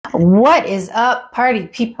What is up, party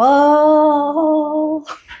people?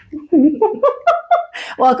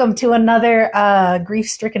 Welcome to another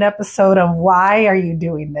grief-stricken episode of Why Are You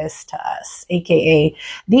Doing This to Us? AKA,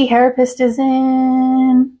 The Therapist is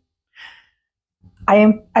in.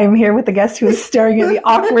 I am here with the guest who is staring at me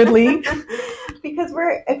awkwardly. Because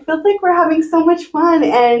it feels like we're having so much fun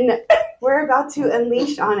and we're about to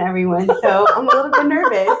unleash on everyone. So I'm a little bit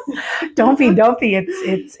nervous. Don't be.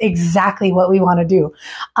 It's exactly what we want to do.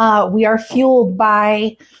 We are fueled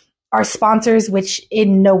by our sponsors, which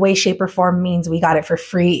in no way, shape, or form means we got it for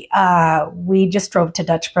free. We just drove to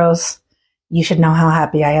Dutch Bros. You should know how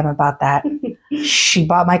happy I am about that. She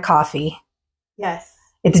bought my coffee. Yes.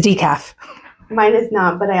 It's decaf. Mine is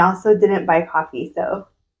not, but I also didn't buy coffee, so.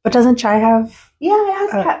 But doesn't chai have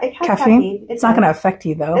it has caffeine. It's not going to affect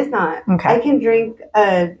you, though. It's not. Okay. I can drink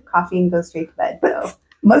coffee and go straight to bed, so.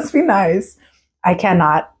 Must be nice. I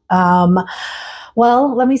cannot.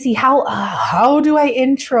 Well, let me see. How do I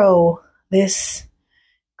intro this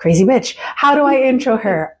crazy bitch? How do I intro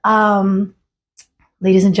her?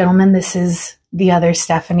 Ladies and gentlemen, this is the other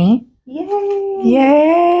Stephanie. Yay!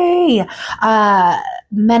 Yay!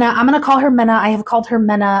 Mena, I'm going to call her Mena. I have called her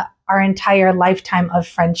Mena our entire lifetime of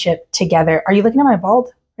friendship together. Are you looking at my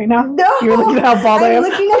bald right now? No. You're looking at how bald I am? I'm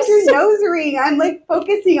looking at your nose ring. I'm like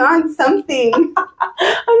focusing on something.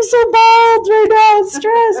 I'm so bald right now.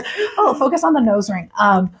 Stress. Oh, focus on the nose ring.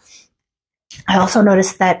 I also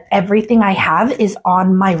noticed that everything I have is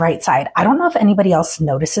on my right side. I don't know if anybody else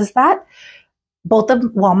notices that.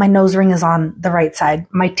 My nose ring is on the right side.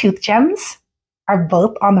 My tooth gems are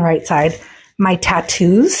both on the right side. My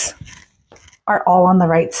tattoos are all on the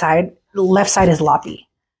right side. The left side is loppy.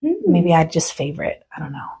 Maybe I just favor it. I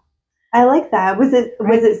don't know. I like that. Was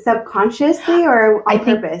it subconsciously or on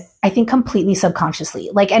purpose? I think completely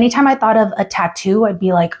subconsciously. Like anytime I thought of a tattoo, I'd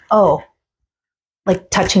be like, oh,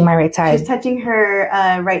 like touching my right side. She's touching her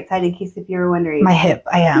right side in case if you were wondering. My hip,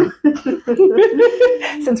 I am.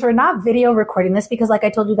 Since we're not video recording this, because like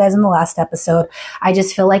I told you guys in the last episode, I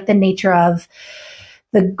just feel like the nature of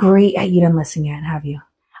the great, you didn't listen yet, have you?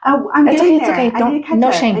 Oh, It's okay.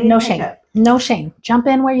 No shame. Jump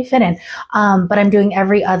in where you fit in. But I'm doing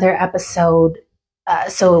every other episode. I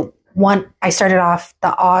started off,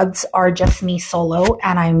 the odds are just me solo,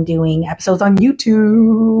 and I'm doing episodes on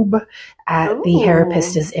YouTube at The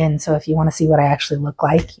Therapist is in. So if you want to see what I actually look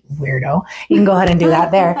like, weirdo, you can go ahead and do that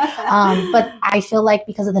there. But I feel like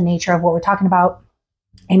because of the nature of what we're talking about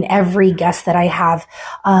in every guest that I have,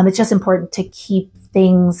 it's just important to keep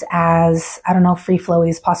things as, I don't know, free flowy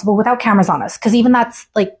as possible without cameras on us. Cause even that's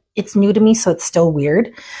like, it's new to me. So it's still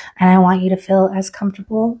weird. And I want you to feel as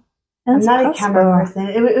comfortable as I'm not possible. a camera person.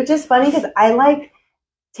 It was just funny because I like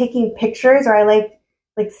taking pictures, or I like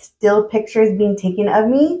still pictures being taken of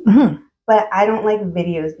me, but I don't like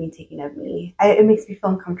videos being taken of me. It makes me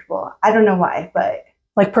feel uncomfortable. I don't know why, but.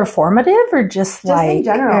 Like performative or just like. In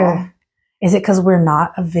general. Is it because we're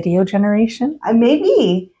not a video generation?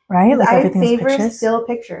 Maybe. Right? Like I everything's favor pictures? still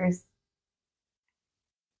pictures.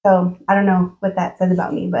 So I don't know what that says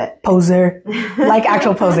about me, but. Poser. Like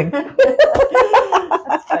actual posing.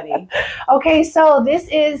 That's funny. Okay, so this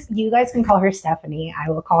is, you guys can call her Stephanie. I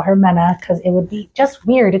will call her Mena because it would be just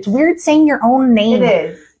weird. It's weird saying your own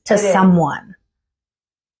name to someone.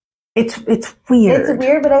 It's weird. It's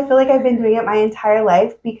weird, but I feel like I've been doing it my entire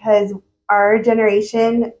life because our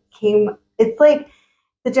generation it's like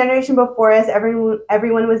the generation before us,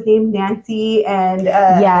 everyone was named Nancy and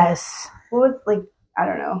yes. What was I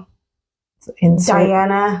don't know.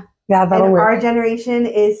 Diana. Yeah, that'll work. Our generation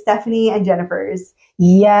is Stephanie and Jennifer's.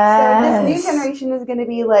 Yes. So this new generation is going to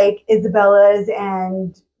be like Isabella's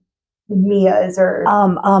and Mia's or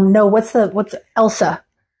no, what's Elsa?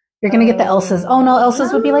 You're gonna get the Elsas. Oh no,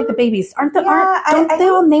 Elsas would be like the babies. Don't they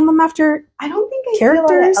all name them after? I don't think I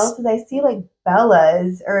characters? see a lot of Elsas. I see like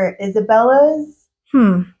Bella's or Isabella's.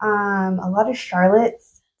 A lot of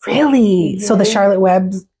Charlottes. Really? So the Charlotte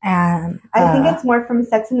Webbs and I think it's more from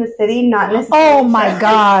Sex and the City, not necessarily. Oh my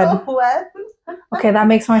God. Okay, that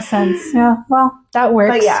makes more sense. Yeah, well, that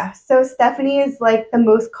works. But yeah, so Stephanie is like the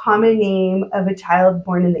most common name of a child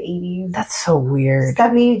born in the 80s. That's so weird.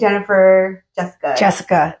 Stephanie, Jennifer, Jessica.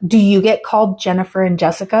 Jessica. Do you get called Jennifer and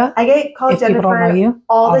Jessica? I get called Jennifer people don't know you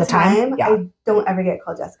all the time. Yeah. I don't ever get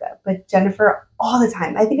called Jessica, but Jennifer all the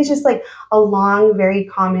time. I think it's just like a long, very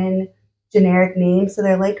common generic name. So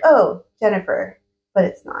they're like, oh, Jennifer, but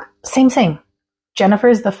it's not. Same. Jennifer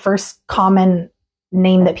is the first common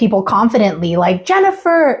name that people confidently like.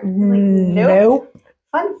 Jennifer. Nope.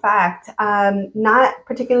 Fun fact, not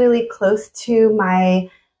particularly close to my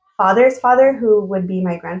father's father, who would be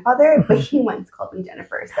my grandfather, but he once called me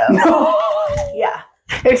Jennifer. So yeah.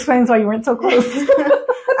 It explains why you weren't so close. He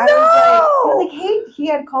was like, hey, he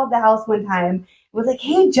had called the house one time. He was like,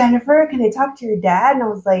 hey, Jennifer, can I talk to your dad? And I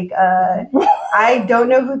was like, I don't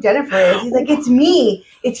know who Jennifer is. He's like, it's me.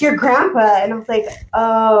 It's your grandpa. And I was like,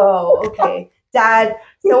 oh, okay. Dad,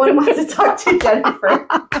 someone wants to talk to Jennifer.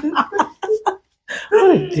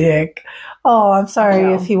 What a dick. Oh, I'm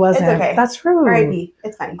sorry if he wasn't. It's okay. That's rude. R.I.P.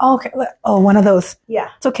 It's fine. Oh, okay. Oh, one of those. Yeah.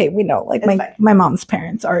 It's okay. We know. Like my mom's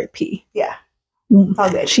parents, R.I.P. Yeah. It's all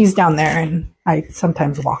good. She's down there and I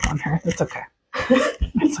sometimes walk on her. It's okay.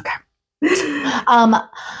 It's okay.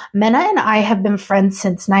 Mena and I have been friends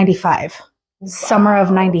since 95. Wow. Summer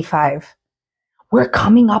of 95. We're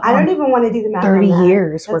coming up I don't even want to do the math 30 on that.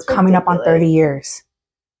 years. We're coming up on 30 years.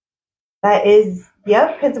 That is,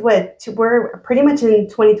 yep, because we're pretty much in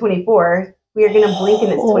 2024. We are going to blink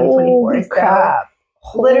and it's 2024. Holy crap.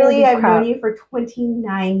 Literally, I've known you for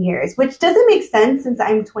 29 years, which doesn't make sense since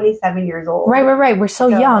I'm 27 years old. Right. We're so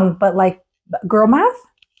young, but like girl math?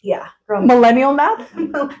 Yeah. Millennial math?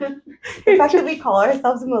 The fact that we call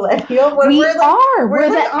ourselves a millennial. We're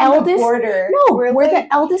the eldest. Border. No, we're the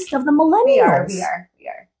eldest of the millennials. We are.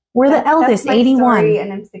 We're the eldest, that's my 81. Story,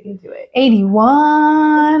 and I'm sticking to it.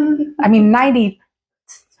 81. I mean,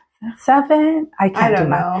 97. I don't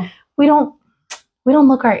know. We don't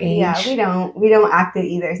look our age. Yeah, we don't act it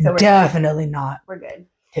either. So we're definitely not. We're good.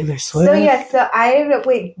 Taylor Swift. So yes,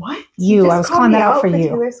 wait, what? I was calling that out for you.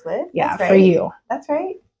 Taylor Swift? Yeah, for you. That's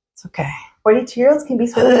right. It's okay. 42-years can be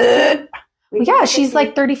Swift. Yeah, she's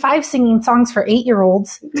like 35 singing songs for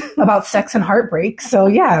 8-year-olds about sex and heartbreak. So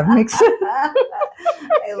yeah, it makes sense.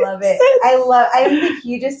 I love it. I'm the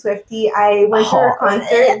hugest Swiftie. I went to her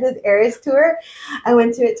concert, the Eras tour. I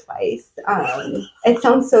went to it twice. It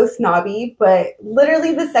sounds so snobby, but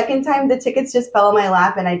literally the second time the tickets just fell on my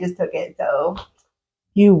lap and I just took it. So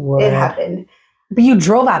it happened. But you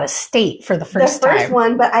drove out of state for the first time. The first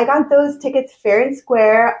one, but I got those tickets fair and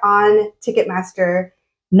square on Ticketmaster.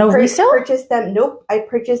 No resale? Purchased them. Nope. I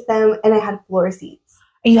purchased them and I had floor seats.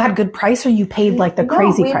 And you had good price or you paid like the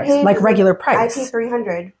crazy price? Like regular price? I paid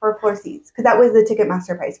 $300 for floor seats because that was the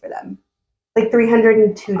Ticketmaster price for them. Like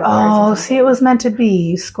 $302. Oh, see, it was meant to be.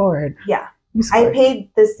 You scored. Yeah. I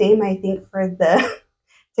paid the same, I think, for the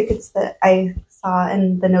tickets that I saw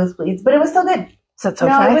in the nosebleeds, but it was still good. So it's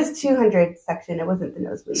SoFi? No, it was 200 section. It wasn't the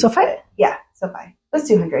nosebleeds. SoFi? Yeah, SoFi. It was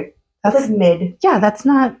 200. That's mid. Yeah, that's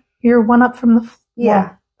not, you're one up from the...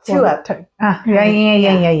 Yeah. Two up.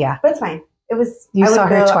 Yeah. But it's fine. It was. You saw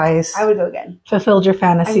her twice. I would go again. Fulfilled your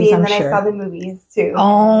fantasies, I'm sure. sure. I saw the movies too.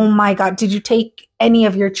 Oh my God. Did you take any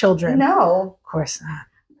of your children? No. Of course not.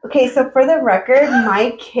 Okay, so for the record,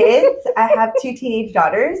 my kids, I have 2 teenage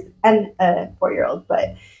daughters and a 4-year-old,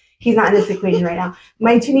 but he's not in this equation right now.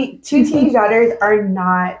 My two teenage daughters are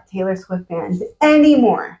not Taylor Swift fans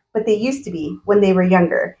anymore, but they used to be when they were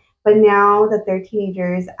younger. But now that they're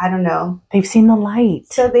teenagers, I don't know. They've seen the light.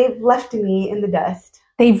 So they've left me in the dust.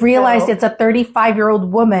 They've realized it's a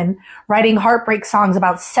 35-year-old woman writing heartbreak songs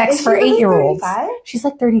about sex for 8-year-olds. She's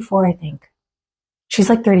like 34, I think. She's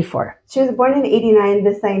like 34. She was born in 89,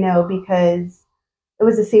 this I know, because it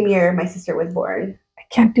was the same year my sister was born. I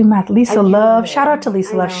can't do math. Lisa Love. Shout out to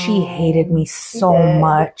Lisa Love. She hated me so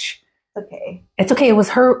much. Okay. It's okay. It was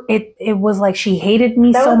her. It was like she hated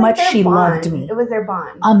me so much. She loved me. It was their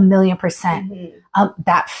bond. 1,000,000%. Mm-hmm.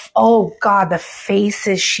 Oh God, the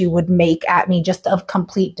faces she would make at me just of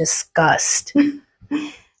complete disgust.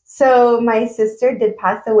 So my sister did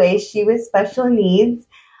pass away. She was special needs.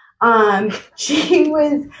 She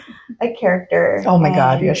was a character. Oh my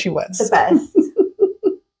God. Yeah, she was. The best.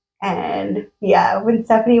 And yeah, when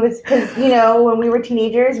Stephanie was, because, when we were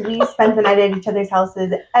teenagers, we spent the night at each other's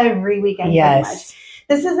houses every weekend. Yes.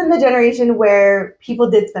 This is in the generation where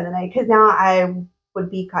people did spend the night, because now I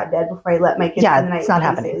would be caught dead before I let my kids spend the night. It's not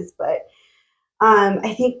happening. But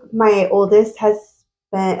I think my oldest has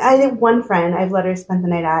spent, I think one friend I've let her spend the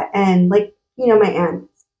night at, and my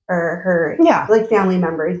aunts or her family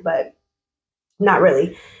members, but not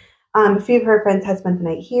really. A few of her friends have spent the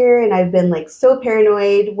night here, and I've been so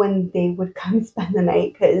paranoid when they would come spend the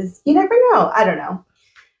night because you never know. I don't know.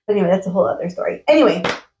 But anyway, that's a whole other story. Anyway,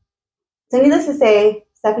 so needless to say,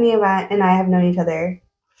 Stephanie and I have known each other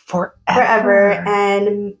forever.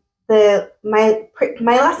 And my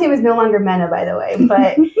last name is no longer Mena, by the way,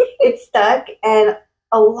 but it's stuck, and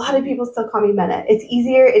a lot of people still call me Mena. It's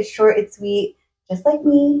easier, it's short, it's sweet, just like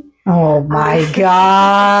me. Oh my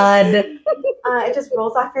God. It just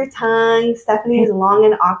rolls off your tongue. Stephanie is long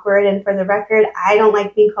and awkward. And for the record, I don't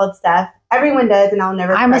like being called Steph. Everyone does, and I'll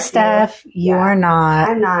never. I'm a Steph. You are not.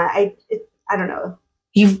 I'm not. I don't know.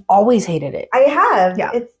 You've always hated it. I have.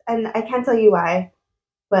 Yeah. And I can't tell you why,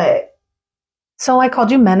 but So I called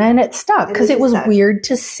you Mena and it stuck because it was weird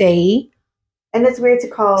to say. And it's weird to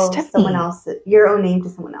call someone else, your own name to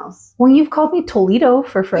someone else. Well, you've called me Toledo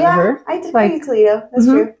for forever. Yeah, I did call you Toledo. That's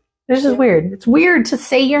true. This is weird. It's weird to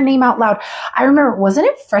say your name out loud. I remember, wasn't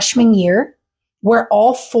it freshman year where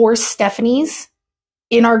all 4 Stephanies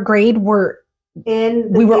in our grade were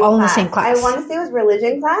all in the same class? I want to say it was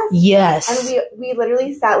religion class. Yes. And we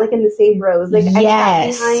literally sat like in the same rows. Like I sat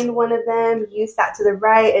behind one of them, you sat to the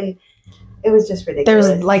right, and it was just ridiculous.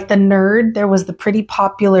 There's like the nerd, there was the pretty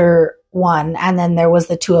popular one, and then there was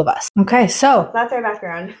the 2 of us. Okay, so that's our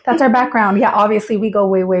background. That's our background. Yeah, obviously we go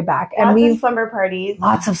way, way back. And lots of slumber parties.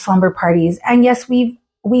 Lots of slumber parties. And yes, we've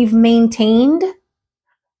maintained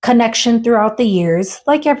connection throughout the years,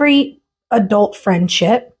 like every adult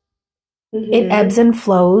friendship. Mm-hmm. It ebbs and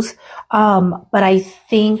flows. But I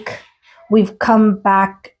think we've come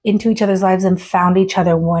back into each other's lives and found each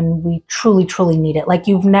other when we truly, truly need it. Like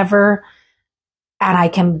you've never, and I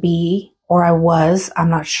can be, or I was, I'm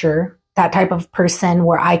not sure, that type of person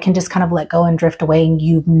where I can just kind of let go and drift away, and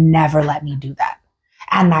you've never let me do that.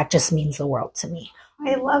 And that just means the world to me.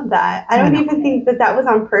 I love that. I don't even think that was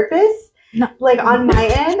on purpose. No. Like on my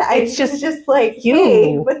end, it's just like, you.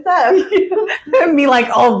 Hey, what's up? And me like,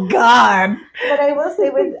 oh God. But I will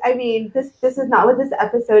say this is not what this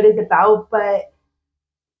episode is about, but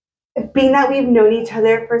being that we've known each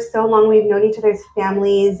other for so long, we've known each other's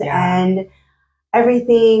families and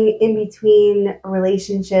everything in between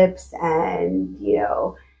relationships and,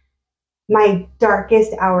 my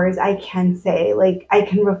darkest hours, I can say, like, I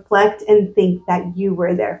can reflect and think that you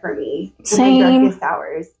were there for me in my darkest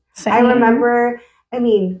hours. Same. I remember, at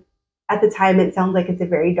the time, it sounds like it's a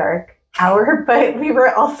very dark hour, but we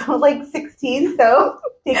were also like 16, so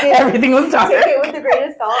everything was dark. Take it with a grain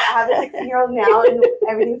of salt. I have a 16-year-old now, and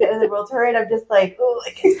everything's the end of the world to her, and I'm just like, oh,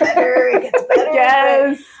 it gets better, it gets better.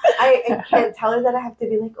 Yes. I can't tell her that I have to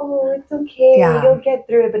be like, oh, it's okay, you'll get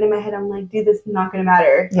through it, but in my head, I'm like, dude, this is not going to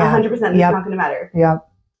matter. 100% this is not going to matter. Yeah.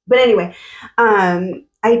 But anyway,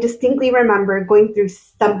 I distinctly remember going through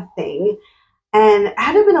something. And I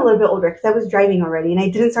had to have been a little bit older because I was driving already, and I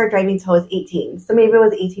didn't start driving until I was 18. So maybe it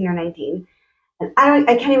was 18 or 19. And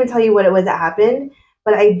I can't even tell you what it was that happened,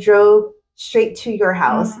 but I drove straight to your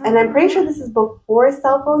house. Mm-hmm. And I'm pretty sure this is before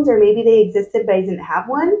cell phones, or maybe they existed, but I didn't have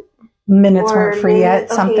one. Minutes weren't free yet,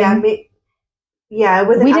 something. It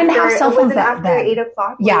wasn't. We didn't have cell phones after 8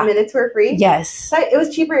 o'clock. Yeah, minutes were free. Yes, so it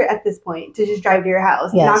was cheaper at this point to just drive to your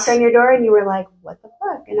house, yes. knock on your door, and you were like, "What the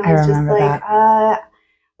fuck?" And I was just like,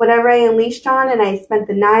 whatever I unleashed on, and I spent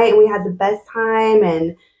the night, and we had the best time.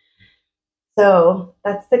 And so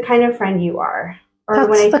that's the kind of friend you are. Or that's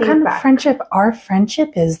when I the think kind back. of friendship our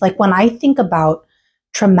friendship is. Like when I think about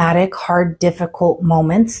traumatic, hard, difficult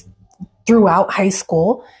moments throughout high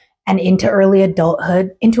school and into early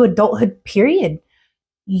adulthood, into adulthood period,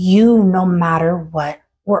 no matter what,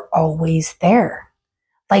 were always there.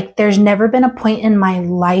 Like there's never been a point in my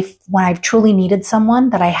life when I've truly needed someone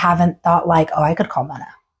that I haven't thought like, oh, I could call Mena.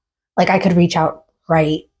 Like I could reach out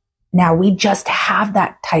right now. We just have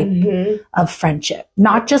that type of friendship.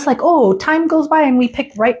 Not just like, oh, time goes by and we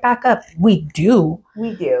pick right back up. We do.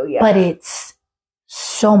 We do, yeah. But it's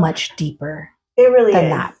so much deeper. It really than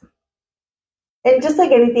is. That. And just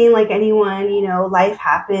like anything, like anyone, life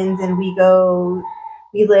happens and we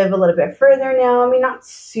live a little bit further now. Not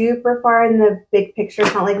super far in the big picture.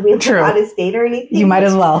 It's not like we live out of state or anything. You might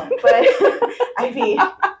as well. But it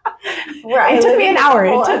took me an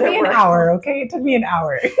hour. Okay, it took me an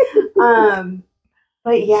hour.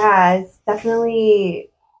 But yeah, it's definitely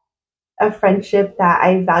a friendship that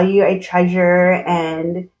I value, I treasure,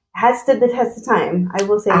 and has stood the test of time. I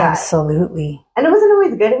will say that. Absolutely. And it wasn't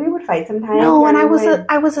always good. We would fight sometimes. No, and I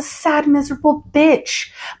was a sad, miserable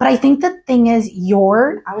bitch. But I think the thing is,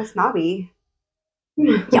 I was snobby.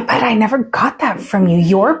 Yeah, but I never got that from you.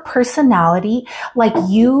 Your personality, like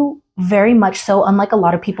you very much so, unlike a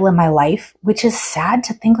lot of people in my life, which is sad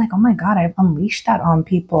to think like, oh my God, I've unleashed that on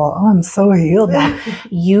people. Oh, I'm so healed now.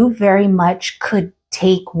 You very much could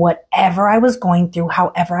take whatever I was going through,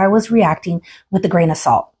 however I was reacting, with a grain of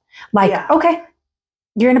salt. Like, okay,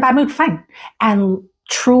 you're in a bad mood, fine. And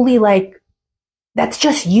truly, like, that's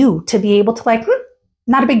just you to be able to like,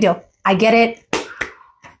 not a big deal. I get it.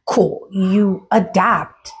 Cool. You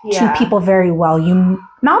adapt to people very well. You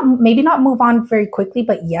maybe not move on very quickly,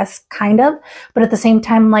 but yes, kind of. But at the same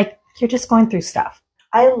time, like, you're just going through stuff.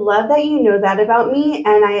 I love that you know that about me.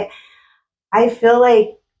 And I feel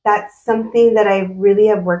like that's something that I really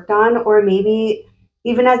have worked on, or maybe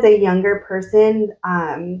even as a younger person,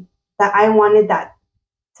 that I wanted that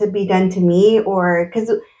to be done to me, or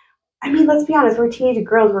because, let's be honest, we're teenage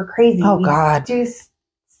girls. We're crazy. Oh, God. We do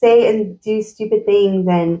say and do stupid things.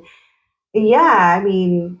 And yeah, I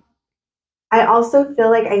mean, I also feel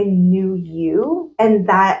like I knew you, and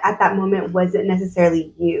that at that moment wasn't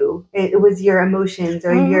necessarily you. It was your emotions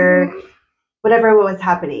or your whatever was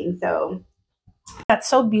happening. So that's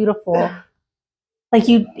so beautiful. Like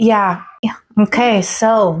yeah. Okay,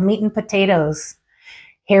 so meat and potatoes.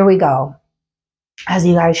 Here we go. As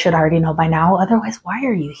you guys should already know by now. Otherwise, why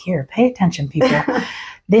are you here? Pay attention, people.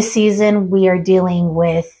 This season, we are dealing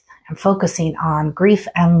with and focusing on grief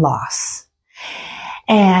and loss.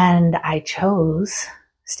 And I chose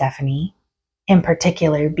Stephanie in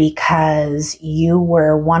particular because you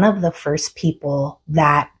were one of the first people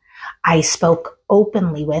that I spoke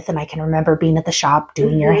openly with. And I can remember being at the shop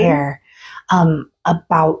doing your hair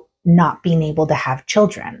about not being able to have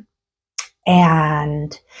children.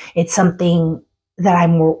 And it's something that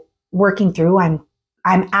I'm working through. I'm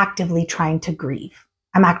actively trying to grieve.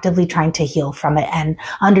 I'm actively trying to heal from it and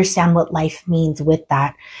understand what life means with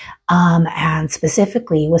that. And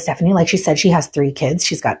specifically with Stephanie, like she said, she has 3 kids.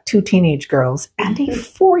 She's got 2 teenage girls and a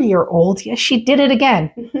 4-year-old. Yes, she did it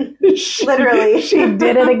again. Literally. She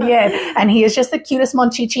did it again. And he is just the cutest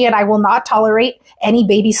monchichi, and I will not tolerate any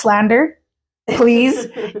baby slander. Please,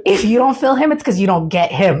 if you don't feel him, it's because you don't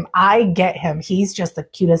get him. I get him. He's just the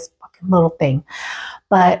cutest fucking little thing.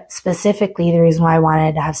 But specifically, the reason why I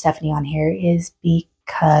wanted to have Stephanie on here is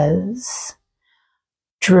because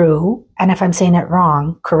Drew, and if I'm saying it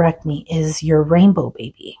wrong, correct me, is your rainbow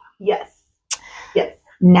baby. Yes. Yes.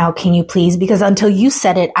 Now, can you please, because until you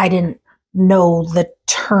said it, I didn't know the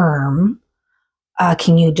term.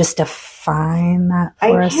 Can you just define that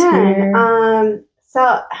for us here?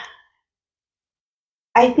 So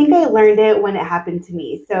I think I learned it when it happened to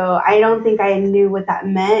me. So I don't think I knew what that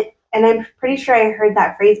meant. And I'm pretty sure I heard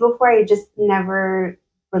that phrase before. I just never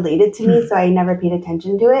related to me. So I never paid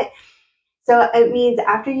attention to it. So it means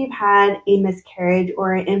after you've had a miscarriage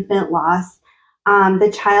or an infant loss,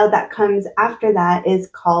 the child that comes after that is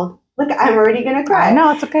called, look, I'm already going to cry.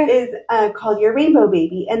 No, it's okay. Is called your rainbow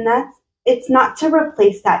baby. And it's not to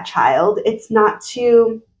replace that child. It's not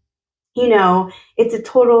to, it's a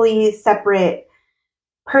totally separate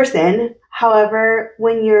person. However,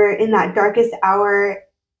 when you're in that darkest hour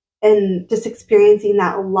and just experiencing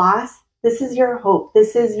that loss, this is your hope.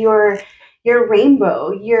 This is your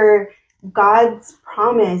rainbow, your God's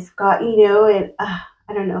promise. God, and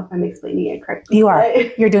I don't know if I'm explaining it correctly. You are.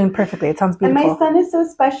 You're doing perfectly. It sounds beautiful. And my son is so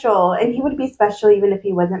special, and he would be special even if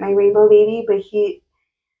he wasn't my rainbow baby. But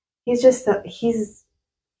he's just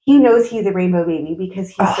he knows he's a rainbow baby because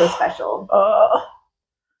he's so special.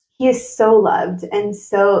 He is so loved, and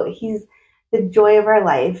so he's the joy of our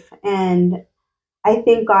life. And I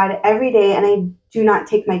thank God every day, and I do not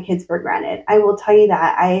take my kids for granted. I will tell you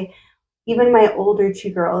that. Even my older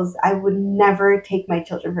 2 girls, I would never take my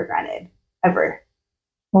children for granted, ever.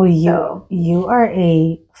 Well, you are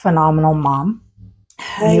a phenomenal mom.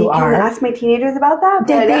 You can ask my teenagers about that.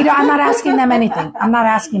 I'm not asking them anything.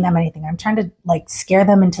 I'm trying to scare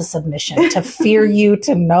them into submission, to fear you,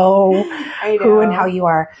 to know who and how you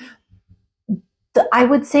are. I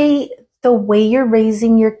would say the way you're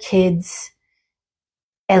raising your kids,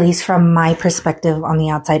 at least from my perspective on the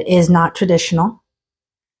outside, is not traditional.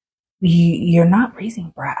 You're not raising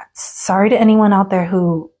brats. Sorry to anyone out there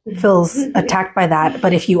who feels attacked by that,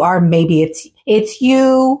 but if you are, maybe it's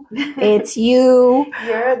you. It's you.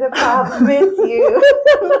 You're the problem. It's you.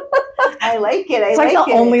 I like it. It's like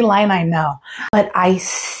the only line I know. But I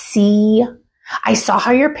saw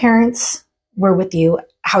how your parents were with you,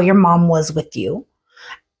 how your mom was with you,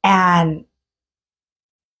 and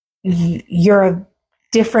you're a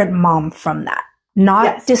different mom from that.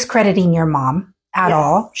 Not discrediting your mom at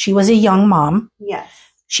all. She was a young mom. Yes.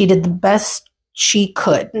 She did the best she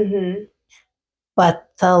could. Mm-hmm. But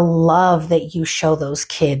the love that you show those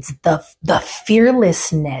kids, the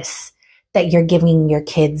fearlessness that you're giving your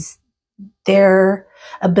kids, their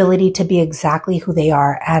ability to be exactly who they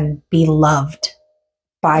are and be loved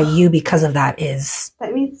by you because of that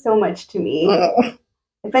means so much to me.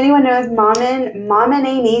 If anyone knows Mommin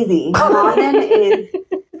ain't easy.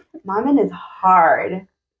 Mommin is hard.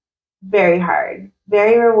 Very hard,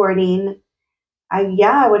 very rewarding. I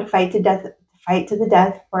would fight to the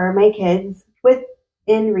death for my kids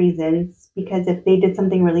within reasons, because if they did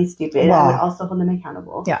something really stupid, I would also hold them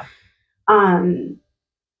accountable. Yeah. And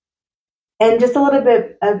just a little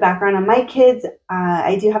bit of background on my kids.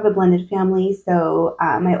 I do have a blended family. So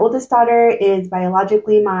my oldest daughter is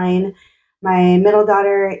biologically mine. My middle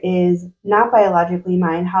daughter is not biologically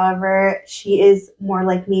mine. However, she is more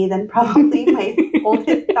like me than probably my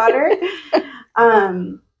oldest daughter.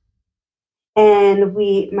 And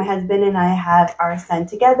my husband and I have our son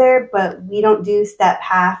together, but we don't do step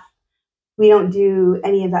half. We don't do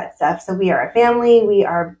any of that stuff. So we are a family. We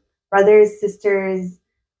are brothers, sisters,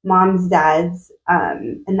 moms, dads,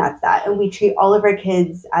 and that's that. And we treat all of our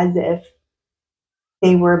kids as if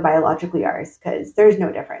they were biologically ours, because there's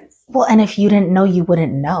no difference. Well, and if you didn't know, you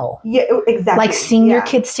wouldn't know. Yeah, exactly. Like seeing your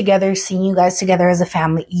kids together, seeing you guys together as a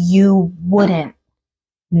family, you wouldn't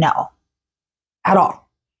know at all.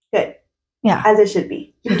 Good. Yeah. As it should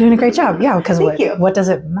be. You're doing a great job. Yeah, because what does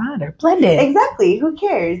it matter? Blend it. Exactly. Who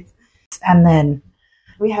cares? And then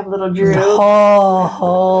we have little Drew. The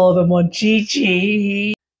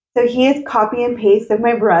Monchichi. So he is copy and paste of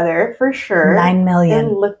my brother for sure. 9 million.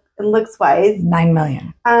 And looks wise. 9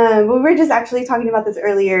 million. We were just actually talking about this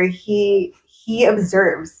earlier. He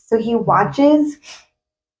observes. So he watches,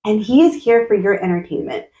 and he is here for your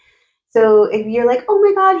entertainment. So if you're like, oh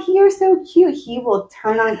my God, you're so cute, he will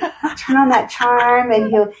turn on that charm,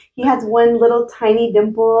 and he has one little tiny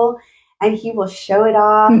dimple, and he will show it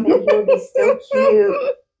off, and he will be so cute.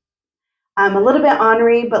 A little bit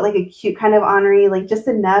ornery, but like a cute kind of ornery, like just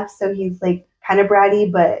enough so he's like kind of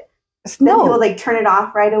bratty, but then he'll like turn it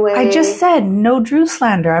off right away. I just said no Drew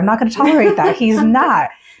slander. I'm not going to tolerate that. He's not.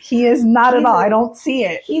 He is not at all. I don't see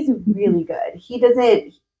it. He's really good. He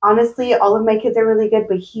doesn't. Honestly, all of my kids are really good,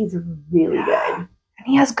 but he's really good. And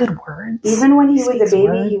he has good words. Even when he was a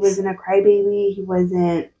baby, he wasn't a crybaby. He was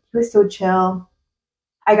so chill.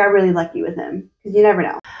 I got really lucky with him, because you never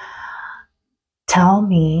know. Tell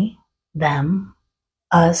me, them,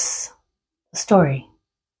 us, the story.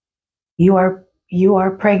 You are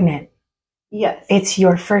pregnant. Yes. It's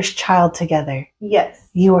your first child together. Yes.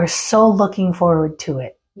 You are so looking forward to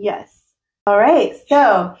it. Yes. All right.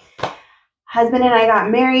 So husband and I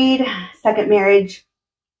got married, second marriage.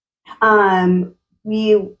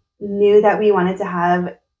 We knew that we wanted to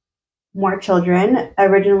have more children.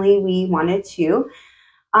 Originally, we wanted 2.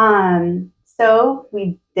 So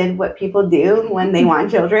we did what people do when they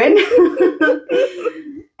want children.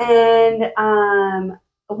 And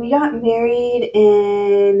we got married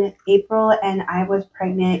in April, and I was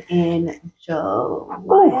pregnant in July,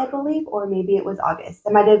 I believe, or maybe it was August.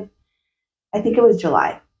 I think it was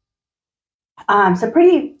July. So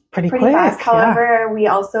pretty quick, fast. However, we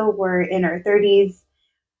also were in our 30s,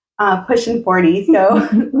 pushing 40, so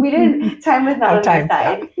time was not on our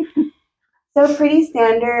side. So pretty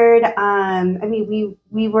standard.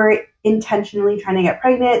 We were intentionally trying to get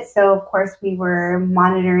pregnant. So of course we were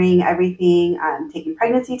monitoring everything, taking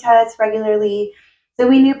pregnancy tests regularly. So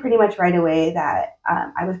we knew pretty much right away that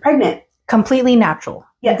I was pregnant. Completely natural.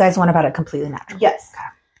 Yes. You guys went about it completely natural. Yes.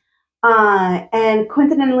 Okay. And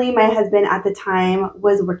coincidentally, my husband at the time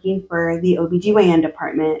was working for the OBGYN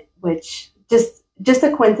department, which just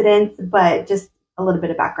a coincidence, but just a little bit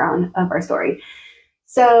of background of our story.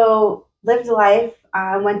 So lived life,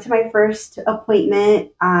 went to my first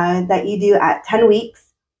appointment that you do at 10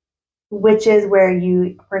 weeks, which is where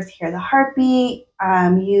you first hear the heartbeat.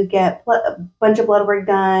 You get a bunch of blood work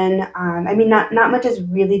done. Not much is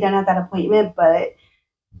really done at that appointment, but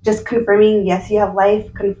just confirming, yes, you have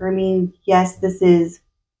life, confirming, yes, this is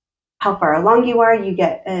how far along you are. You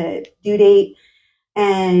get a due date,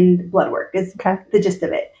 and blood work is the gist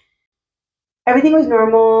of it. Everything was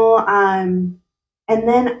normal. And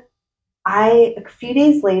then a few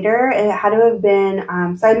days later, it had to have been,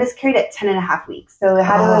 so I miscarried at 10 and a half weeks. So it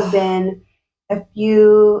had to have been a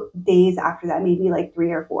few days after that, maybe like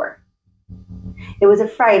 3 or 4. It was a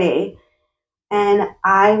Friday, and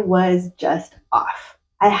I was just off.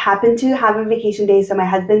 I happened to have a vacation day, so my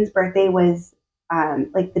husband's birthday was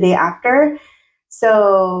like the day after.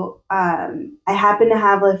 So I happened to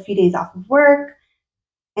have a few days off of work,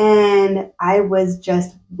 and I was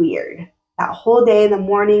just weird that whole day in the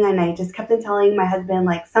morning. And I just kept on telling my husband,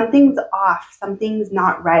 like, something's off, something's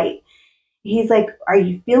not right. He's like, are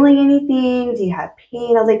you feeling anything? Do you have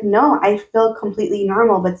pain? I was like, no, I feel completely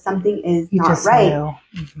normal, but something is not right.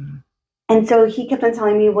 Mm-hmm. And so he kept on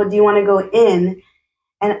telling me, well, do you want to go in?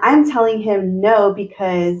 And I'm telling him no,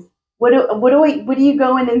 because what do you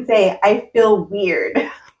go in and say? I feel weird.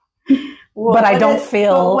 Well, but I don't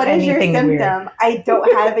feel what is your symptom? Weird. I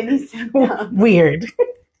don't have any symptoms. Weird.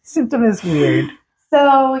 Symptom is weird.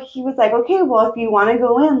 So he was like, okay, well, if you want to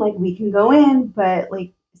go in, like, we can go in. But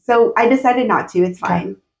like, so I decided not to. It's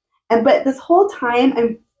fine. But this whole time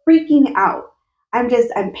I'm freaking out. I'm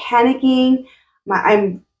panicking.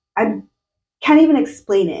 I can't even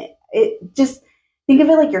explain it. It just, think of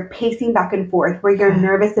it like you're pacing back and forth where you're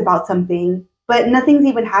nervous about something, but nothing's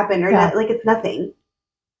even happened, or like it's nothing.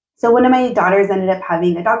 So one of my daughters ended up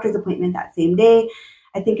having a doctor's appointment that same day.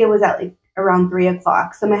 I think it was at like around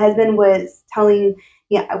 3:00. So my husband was telling,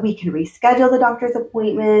 yeah, we can reschedule the doctor's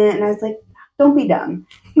appointment. And I was like, don't be dumb.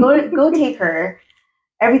 Go take her.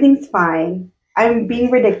 Everything's fine. I'm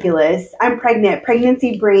being ridiculous. I'm pregnant.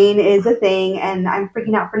 Pregnancy brain is a thing, and I'm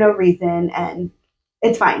freaking out for no reason, and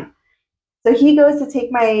it's fine. So he goes to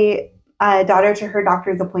take my daughter to her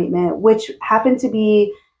doctor's appointment, which happened to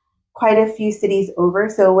be quite a few cities over.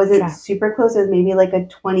 So it wasn't super close. It was maybe like a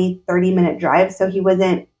 20, 30-minute drive. So he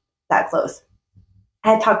wasn't that close.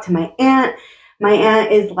 I had talked to my aunt. My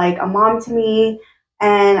aunt is like a mom to me.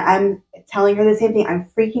 And I'm telling her the same thing. I'm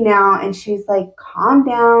freaking out. And she's like, calm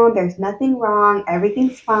down. There's nothing wrong.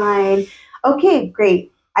 Everything's fine. Okay,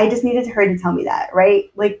 great. I just needed her to tell me that, right?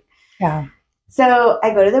 Like, yeah. So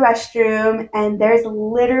I go to the restroom and there's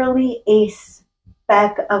literally a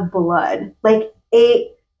speck of blood. Like I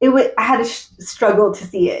had to struggle to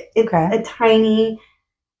see it. It's a tiny,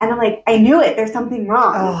 and I'm like, I knew it. There's something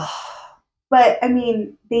wrong. Oh. But I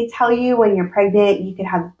mean, they tell you when you're pregnant, you could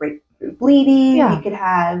have breakthrough bleeding. Yeah. You could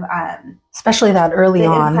have, especially that early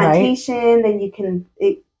on, implantation, right? Then you can,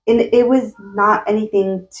 it was not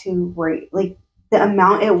anything to worry. Like the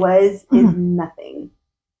amount it was is nothing.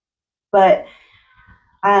 But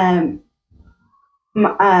I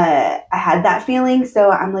had that feeling,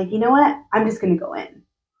 so I'm like, you know what? I'm just going to go in.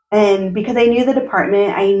 And because I knew the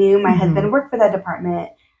department, I knew my husband worked for that department.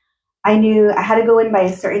 I knew I had to go in by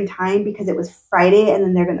a certain time because it was Friday, and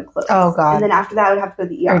then they're going to close. Oh, God. And then after that, I would have to go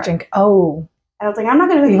to the ER. Urgent. Oh. And I was like, I'm not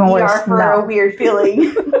going to go to the ER for a weird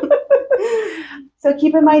feeling. So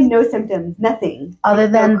keep in mind, no symptoms, nothing. Other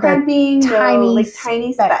than cramping, tiny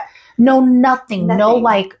speck. No, nothing. No,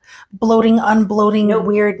 like bloating, unbloating,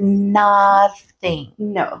 weird, nothing.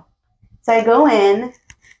 No. So I go in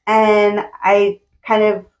and I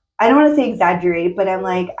don't want to say exaggerate, but I'm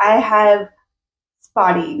like, I have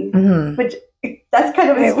spotting, which that's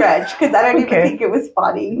kind of a stretch because I don't even think it was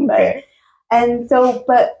spotting. But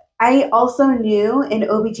I also knew in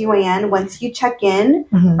OBGYN, once you check in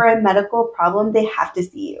for a medical problem, they have to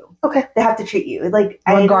see you. Okay. They have to treat you. Like,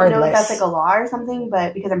 regardless. I don't know if that's like a law or something,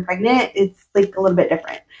 but because I'm pregnant, it's like a little bit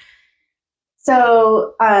different.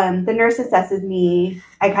 So the nurse assesses me.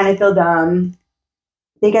 I kind of feel dumb.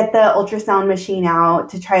 They get the ultrasound machine out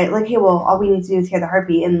to try it. Like, hey, well, all we need to do is hear the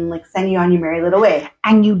heartbeat and like send you on your merry little way.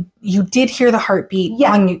 And you did hear the heartbeat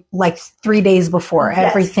on you like 3 days before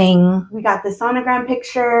everything. We got the sonogram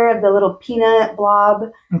picture of the little peanut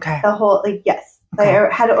blob. Okay. The whole yes. Okay.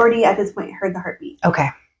 I had already at this point heard the heartbeat. Okay.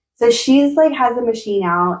 So she's like has the machine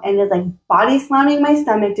out and is like body slamming my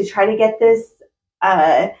stomach to try to get this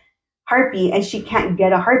heartbeat, and she can't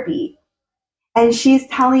get a heartbeat. And she's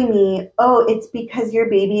telling me, oh, it's because your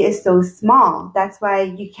baby is so small. That's why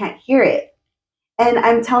you can't hear it. And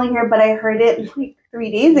I'm telling her, but I heard it like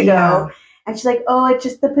 3 days ago. Yeah. And she's like, oh, it's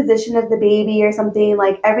just the position of the baby or something.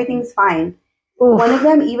 Like, everything's fine. Oof. One of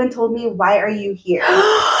them even told me, why are you here?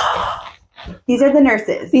 These are the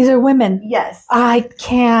nurses. These are women. Yes. I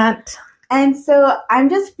can't. And so I'm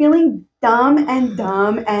just feeling dumb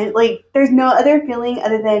and like there's no other feeling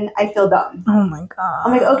other than I feel dumb. Oh my God.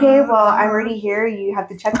 I'm like, okay, well, I'm already here. You have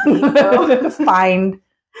to check me. So. Find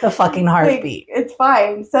the fucking heartbeat. Like, it's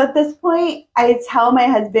fine. So at this point, I tell my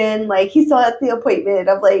husband, like, he's still at the appointment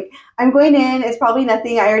of like, I'm going in. It's probably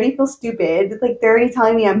nothing. I already feel stupid. Like, they're already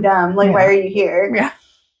telling me I'm dumb. Like, why are you here? Yeah.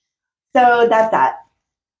 So that's that.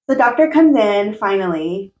 The doctor comes in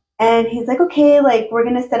finally, and he's like, okay, like, we're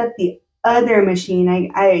going to set up the other machine.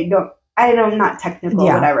 I'm not technical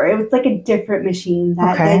or whatever. It was like a different machine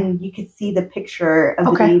that then you could see the picture of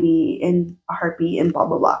the baby and a heartbeat and blah,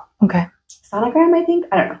 blah, blah. Okay. Sonogram, I think.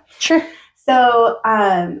 I don't know. Sure. So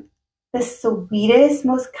the sweetest,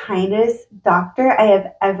 most kindest doctor I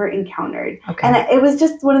have ever encountered. Okay. And it was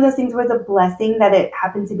just one of those things where it was a blessing that it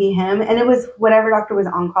happened to be him. And it was whatever doctor was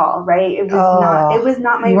on call, right? It was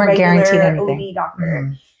not my regular OB doctor.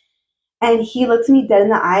 Mm. And he looked me dead in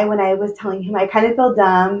the eye when I was telling him I kind of feel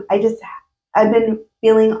dumb. I've been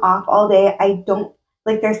feeling off all day. I don't,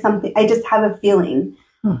 like, there's something, I just have a feeling.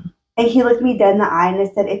 And he looked me dead in the eye and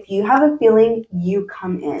I said, if you have a feeling, you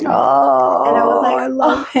come in. Oh, and I was like, I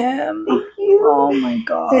love him. Thank you. Oh my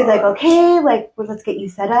God. So he's like, okay, like, well, let's get you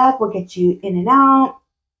set up. We'll get you in and out.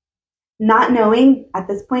 Not knowing at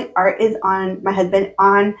this point, Art is my husband,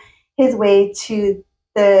 on his way to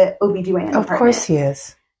the OBGYN department. Of course he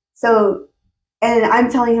is. So, and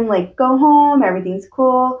I'm telling him, like, go home, everything's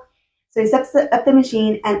cool. So he sets up the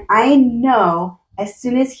machine, and I know as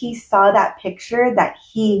soon as he saw that picture that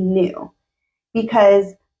he knew,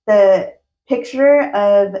 because the picture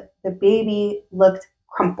of the baby looked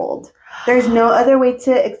crumpled. There's no other way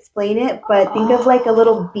to explain it, but think of like a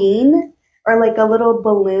little bean or like a little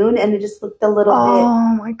balloon, and it just looked a little bit.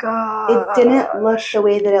 Oh my God. It didn't look the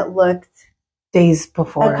way that it looked days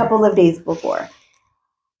before. A couple of days before.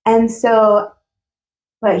 And so,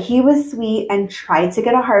 but he was sweet and tried to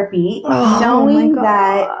get a heartbeat, knowing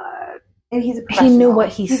that, and he's a professional. He knew what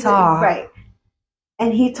he saw. Right.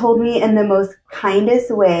 And he told me in the most kindest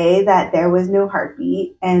way that there was no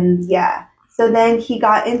heartbeat. And yeah. So then he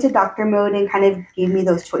got into doctor mode and kind of gave me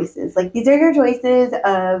those choices. Like, these are your choices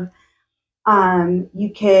of,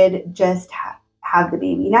 you could just have the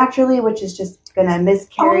baby naturally, which is just going to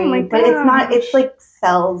miscarry. But it's not, it's like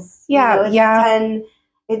cells. Yeah. You know,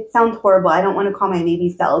 it sounds horrible. I don't want to call my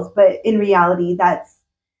baby cells, but in reality,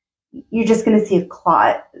 you're just going to see a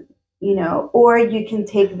clot, you know, or you can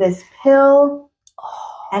take this pill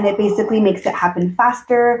and it basically makes it happen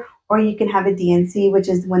faster, or you can have a DNC, which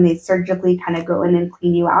is when they surgically kind of go in and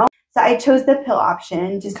clean you out. So I chose the pill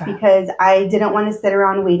option just because I didn't want to sit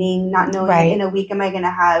around waiting, not knowing in a week am I going to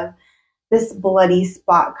have this bloody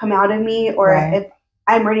spot come out of me, or if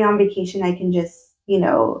I'm already on vacation, I can just, you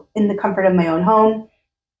know, in the comfort of my own home.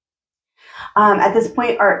 At this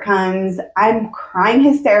point, Art comes. I'm crying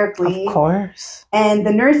hysterically. Of course. And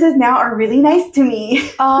the nurses now are really nice to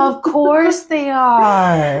me. Of course they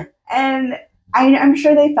are. And I'm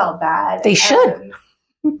sure they felt bad. They should.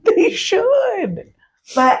 They should.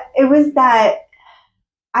 But it was that,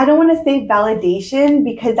 I don't want to say validation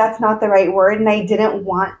because that's not the right word. And I didn't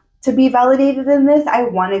want to be validated in this. I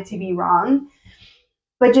wanted to be wrong.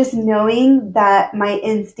 But just knowing that my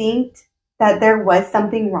instinct that there was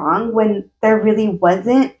something wrong when there really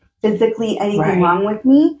wasn't physically anything wrong with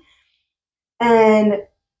me. And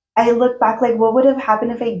I look back like, what would have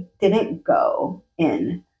happened if I didn't go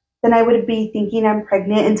in? Then I would be thinking I'm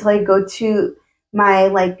pregnant until I go to my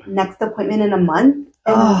like next appointment in a month.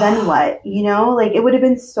 And then what? You know, like it would have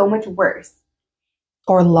been so much worse.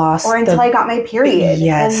 Or lost. Or until I got my period.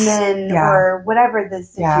 Yes. And then, or whatever the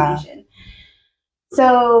situation. Yeah.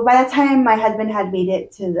 So by the time my husband had made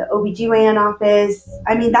it to the OBGYN office,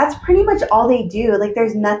 I mean, that's pretty much all they do. Like,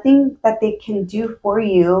 there's nothing that they can do for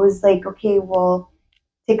you. It was like, okay, well,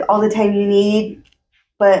 take all the time you need,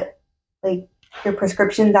 but like your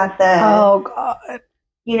prescription's at the... Oh, God.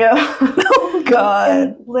 You know? Oh,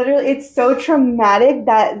 God. Literally, it's so traumatic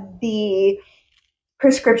that the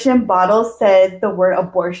prescription bottle says the word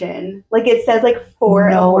abortion. Like, it says like for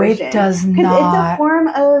abortion. No, it does not. Because it's a form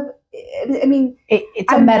of... I mean,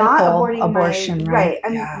 it's a medical abortion, right?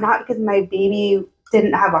 I'm not, because my baby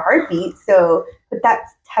didn't have a heartbeat. So, but that's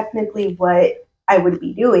technically what I would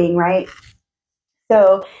be doing, right?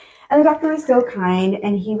 So, and the doctor was so kind,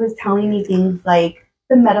 and he was telling me things like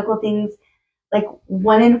the medical things, like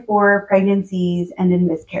 1 in 4 pregnancies end in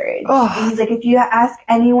miscarriage. And he's like, if you ask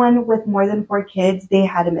anyone with more than 4 kids, they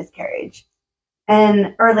had a miscarriage,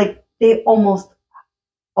 or like they almost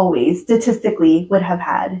always statistically would have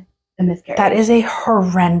had a miscarriage. That is a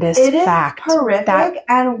horrendous fact. It is horrific.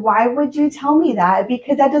 And why would you tell me that?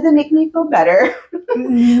 Because that doesn't make me feel better.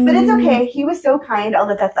 But it's okay. He was so kind. I'll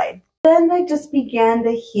let that slide. Then I just began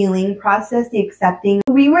the healing process, the accepting.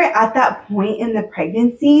 We were at that point in the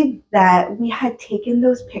pregnancy that we had taken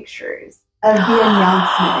those pictures of the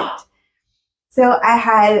announcement. So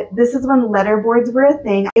this is when letterboards were a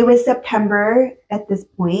thing. It was September at this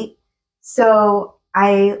point. So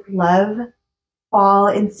I love fall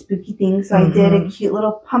and spooky things. So I did a cute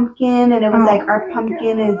little pumpkin, and it was like, our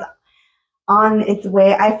pumpkin is on its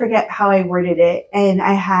way. I forget how I worded it. And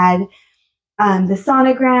I had the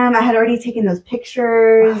sonogram. I had already taken those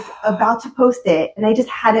pictures, about to post it, and I just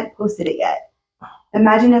hadn't posted it yet.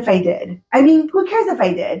 Imagine if I did. I mean, who cares if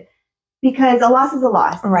I did? Because a loss is a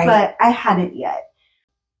loss. Right. But I hadn't yet.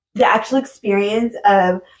 The actual experience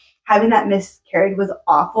of having that miscarriage was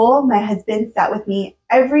awful. My husband sat with me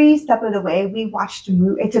every step of the way. We watched a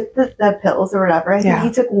movie. I took the pills or whatever. I think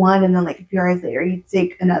he took one, and then like a few hours later, he'd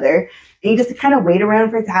take another. And you just kind of wait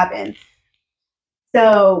around for it to happen.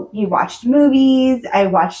 So he watched movies. I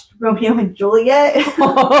watched Romeo and Juliet, like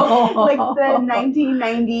the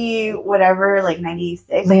 1990 whatever, like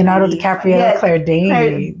 96. Leonardo DiCaprio, Claire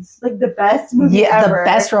Danes. Like the best movie ever. The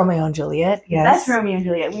best Romeo and Juliet. Yes. Best Romeo and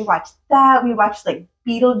Juliet. We watched that. We watched like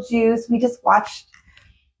Beetlejuice. We just watched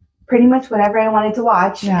pretty much whatever I wanted to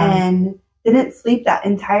watch, and didn't sleep that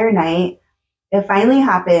entire night. It finally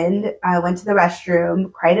happened. I went to the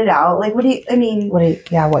restroom, cried it out. Like, what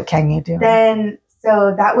can you do? Then,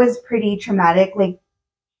 so that was pretty traumatic, like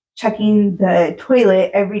checking the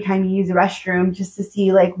toilet every time you use the restroom just to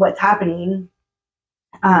see like what's happening.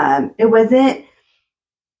 It wasn't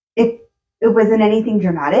anything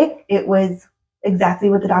dramatic. It was exactly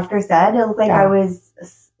what the doctor said. It looked like I was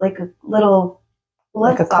like a little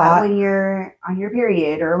blood clot when you're on your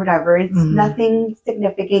period or whatever. It's nothing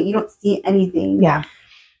significant. You don't see anything. Yeah.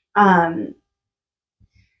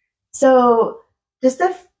 So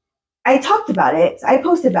I talked about it. I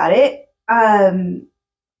posted about it. I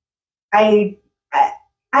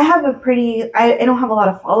have I don't have a lot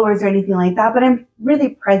of followers or anything like that, but I'm really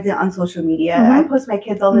present on social media. I post my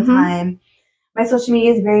kids all the time. My social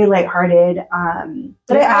media is very lighthearted.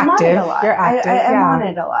 But I'm on it a lot. You're active. I'm on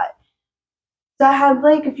it a lot. So I had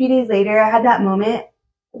a few days later, I had that moment.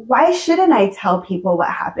 Why shouldn't I tell people what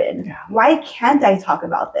happened? Yeah. Why can't I talk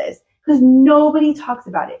about this? Because nobody talks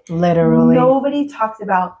about it. Literally. Nobody talks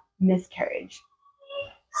about miscarriage.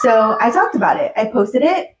 So I talked about it. I posted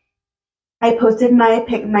it. I posted my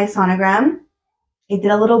sonogram. I did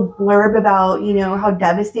a little blurb about, how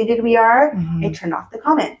devastated we are. I turned off the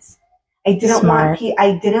comments. I didn't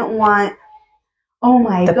want, oh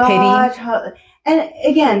my gosh. And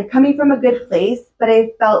again, coming from a good place, but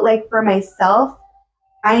I felt like for myself,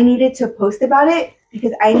 I needed to post about it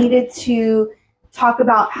because I needed to talk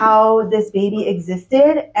about how this baby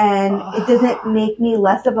existed, and it doesn't make me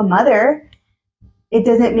less of a mother. It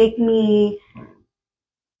doesn't make me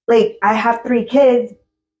I have 3 kids,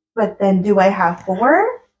 but then do I have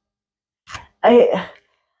 4? I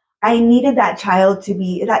needed that child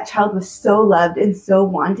that child was so loved and so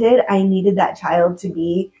wanted. I needed that child to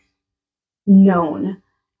be known.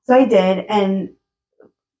 So I did. And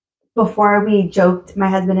before we joked, my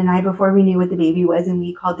husband and I, before we knew what the baby was, and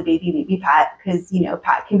we called the baby Pat, because,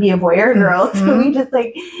 Pat can be a boy or a girl. So we just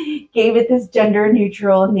gave it this gender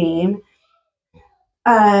neutral name.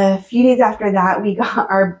 A few days after that, we got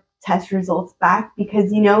our test results back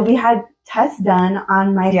because, we had tests done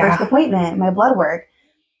on my first appointment, my blood work.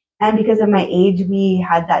 And because of my age, we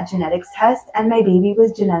had that genetics test, and my baby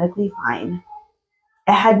was genetically fine.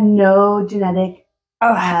 It had no genetic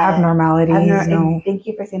abnormalities. No. Thank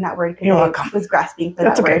you for saying that word, You're because welcome. I was grasping for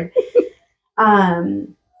that word.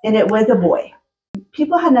 And it was a boy.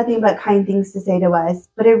 People had nothing but kind things to say to us,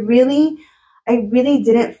 but I really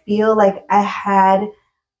didn't feel like I had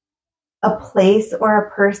a place or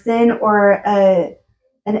a person or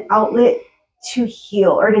an outlet to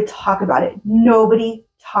heal or to talk about it. Nobody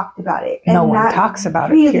talked about it. And no one talks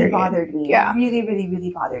about it. It. Really bothered me. Yeah. Really, really,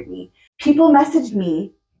 really bothered me. People messaged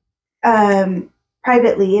me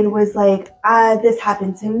privately and was like, this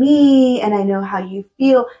happened to me and I know how you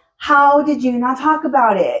feel. How did you not talk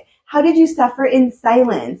about it? How did you suffer in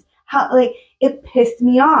silence? It pissed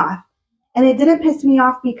me off. And it didn't piss me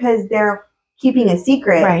off because they're keeping a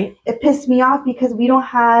secret. Right. It pissed me off because we don't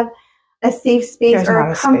have a safe space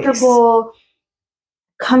or a comfortable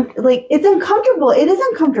it's uncomfortable. It is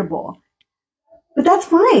uncomfortable. But that's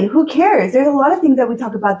fine. Who cares? There's a lot of things that we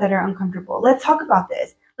talk about that are uncomfortable. Let's talk about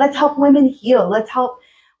this. Let's help women heal. Let's help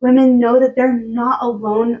women know that they're not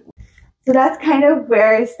alone. So that's kind of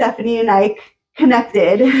where Stephanie and I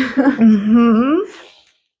connected.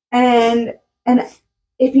 And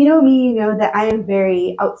if you know me, you know that I am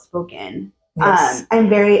very outspoken. Yes.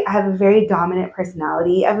 I have a very dominant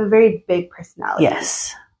personality. I have a very big personality.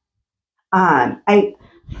 Yes.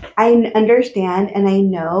 I understand and I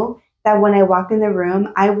know that when I walk in the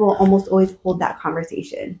room, I will almost always hold that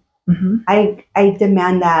conversation. I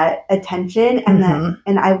demand that attention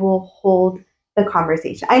and I will hold the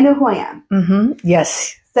conversation. I know who I am.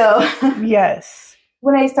 Yes. So yes.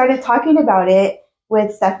 When I started talking about it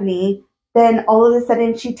with Stephanie, then all of a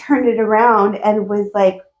sudden she turned it around and was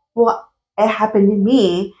like, well, it happened to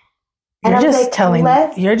me. And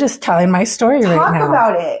you're just telling my story right now. Talk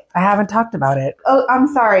about it. I haven't talked about it. Oh, I'm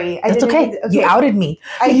sorry. That's okay. You outed me.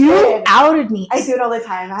 Outed me. I do it all the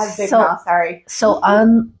time. I have a big mouth. Sorry. So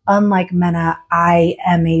unlike Mena, I'm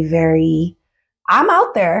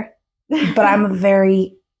out there, but I'm a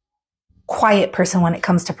very quiet person when it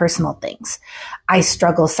comes to personal things. I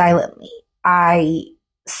struggle silently. I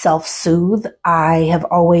self-soothe. I have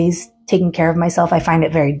always taken care of myself. I find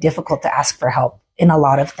it very difficult to ask for help in a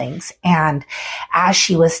lot of things. And as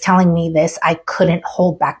she was telling me this, I couldn't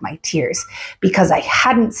hold back my tears because I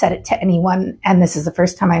hadn't said it to anyone. And this is the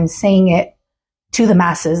first time I'm saying it to the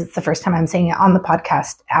masses. It's the first time I'm saying it on the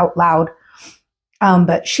podcast out loud.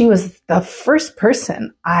 But she was the first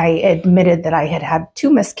person I admitted that I had had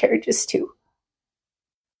 2 miscarriages to.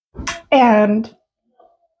 And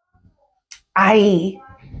I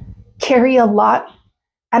carry a lot,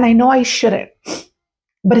 and I know I shouldn't.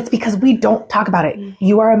 But it's because we don't talk about it.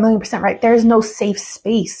 You are 1,000,000% right. There's no safe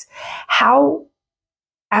space. How,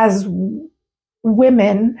 as a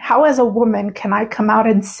woman, can I come out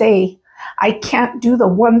and say, I can't do the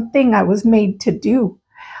one thing I was made to do?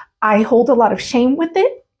 I hold a lot of shame with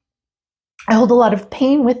it. I hold a lot of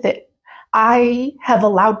pain with it. I have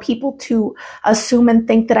allowed people to assume and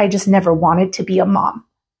think that I just never wanted to be a mom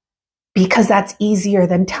because that's easier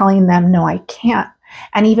than telling them, no, I can't.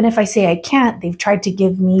 And even if I say I can't, they've tried to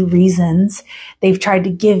give me reasons. They've tried to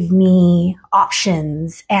give me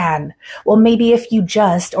options. And, well, maybe if you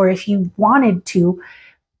just, or if you wanted to,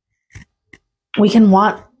 we can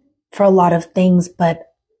want for a lot of things,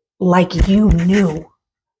 but like you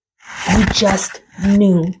just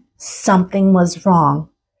knew something was wrong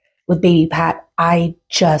with baby Pat. I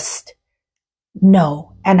just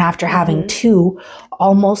know. And after having two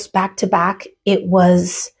almost back to back, it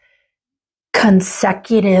was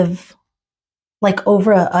consecutive, like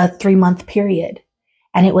over a 3-month period.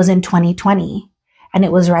 And it was in 2020. And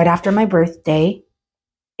it was right after my birthday.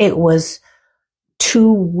 It was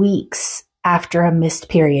 2 weeks after a missed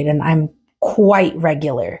period. And I'm quite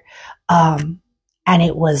regular. And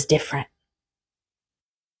it was different.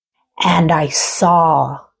 And I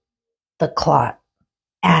saw the clot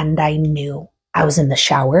and I knew. I was in the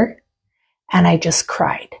shower and I just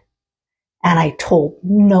cried. And I told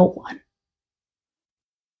no one.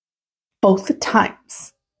 Both the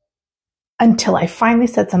times until I finally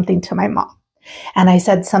said something to my mom and I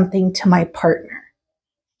said something to my partner.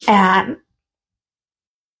 And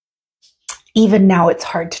even now it's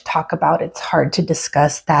hard to talk about. It's hard to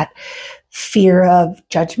discuss that fear of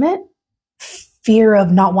judgment, fear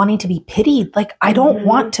of not wanting to be pitied. Like, I don't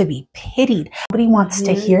want to be pitied. Nobody wants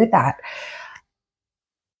to hear that.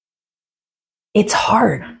 It's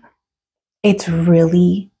hard. It's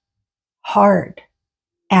really hard.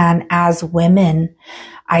 And as women,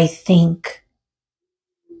 I think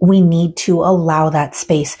we need to allow that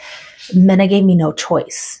space. Mena gave me no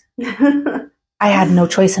choice. I had no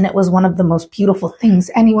choice. And it was one of the most beautiful things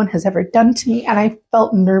anyone has ever done to me. And I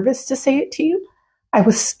felt nervous to say it to you. I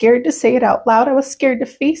was scared to say it out loud. I was scared to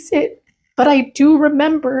face it. But I do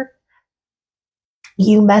remember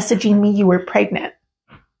you messaging me you were pregnant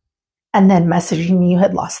and then messaging me you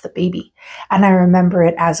had lost the baby. And I remember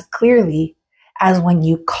it as clearly as when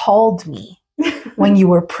you called me when you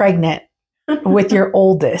were pregnant with your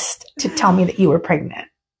oldest to tell me that you were pregnant.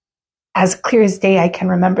 As clear as day, I can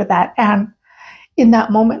remember that. And in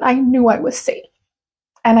that moment, I knew I was safe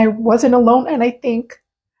and I wasn't alone. And I think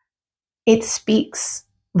it speaks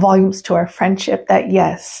volumes to our friendship that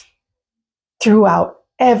yes, throughout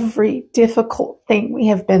every difficult thing we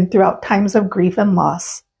have been throughout times of grief and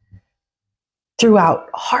loss, throughout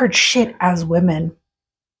hard shit as women,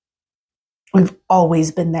 we've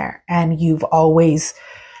always been there, and you've always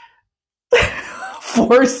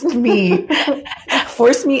forced me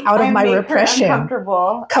out of my repression.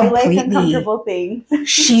 Uncomfortable. Completely. I like uncomfortable things.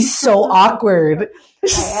 She's so awkward.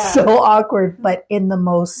 So awkward, but in the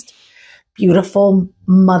most beautiful,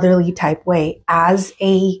 motherly type way. As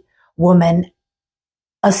a woman,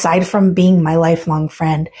 aside from being my lifelong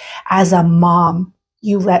friend, as a mom,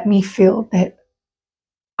 you let me feel that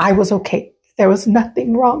I was okay. There was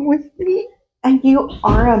nothing wrong with me. And you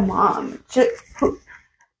are a mom.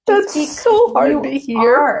 That's so hard to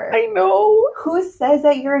hear. I know. Who says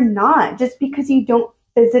that you're not? Just because you don't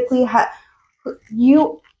physically have...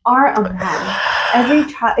 You are a mom. Every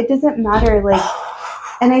child... It doesn't matter. Like,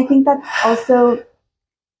 and I think that's also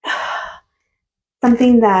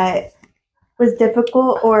something that was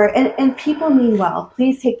difficult, and people mean well.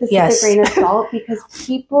 Please take this with a grain of salt, because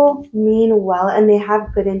people mean well and they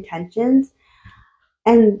have good intentions.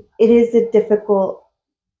 And it is a difficult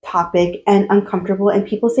topic and uncomfortable, and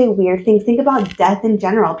people say weird things. Think about death in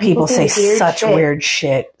general. People say such weird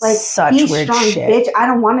shit. Like, such be weird strong, shit. Bitch, I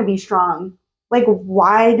don't want to be strong. Like,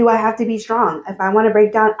 why do I have to be strong? If I want to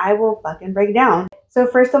break down, I will fucking break down. So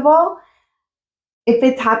first of all, if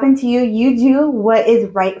it's happened to you, you do what is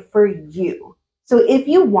right for you. So if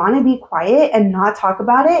you want to be quiet and not talk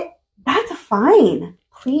about it, that's fine.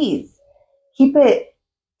 Please keep it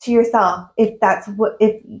to yourself if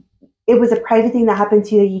it was a private thing that happened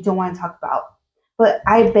to you that you don't want to talk about. But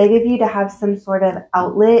I beg of you to have some sort of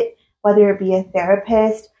outlet, whether it be a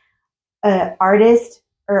therapist, an artist,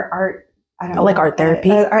 or art. I don't know. Like art therapy.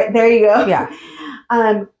 Art, there you go. Yeah.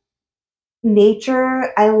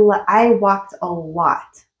 Nature. I walked a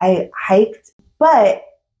lot. I hiked. But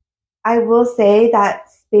I will say that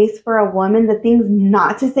space for a woman, the things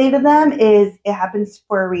not to say to them is it happens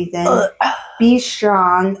for a reason. Be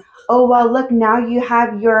strong. Oh, well, look, now you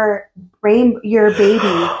have your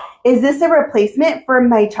baby. Is this a replacement for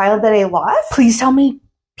my child that I lost? Please tell me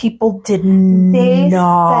people did they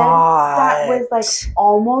not. Said that was like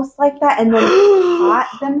almost like that, and then caught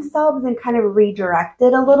themselves and kind of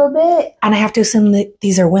redirected a little bit. And I have to assume that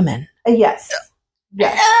these are women. Yes.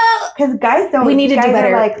 Yes. Because guys don't. We need to do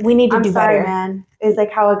better. Like, we need to do sorry, better, man. Is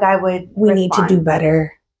like how a guy would. We respond. need to do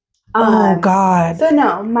better. Oh God. So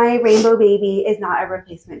no, my rainbow baby is not a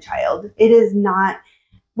replacement child. It is not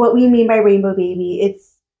what we mean by rainbow baby.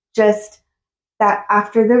 It's just that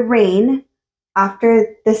after the rain,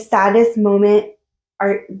 after the saddest moment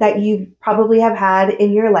that you probably have had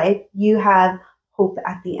in your life, you have hope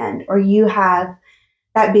at the end, or you have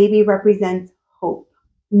that baby represents hope,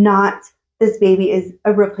 not this baby is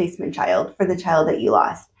a replacement child for the child that you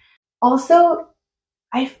lost. Also,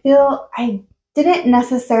 I feel I didn't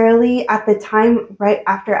necessarily at the time, right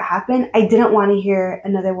after it happened, I didn't want to hear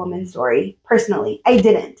another woman's story personally. I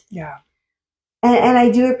didn't. Yeah. And I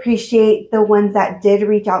do appreciate the ones that did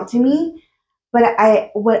reach out to me. But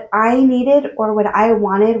what I needed or what I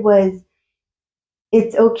wanted was,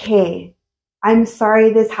 it's okay. I'm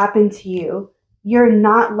sorry this happened to you. You're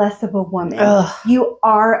not less of a woman. Ugh. You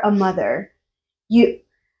are a mother. You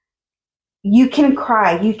can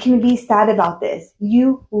cry. You can be sad about this.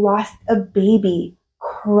 You lost a baby.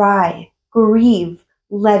 Cry. Grieve.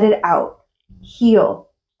 Let it out. Heal.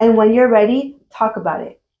 And when you're ready, talk about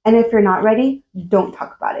it. And if you're not ready, don't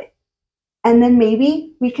talk about it. And then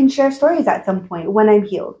maybe we can share stories at some point when I'm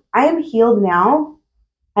healed. I am healed now.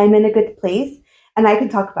 I'm in a good place and I can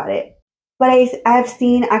talk about it. But I've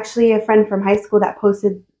seen actually a friend from high school that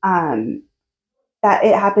posted that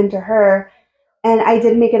it happened to her. And I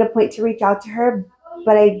did make it a point to reach out to her,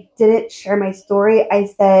 but I didn't share my story. I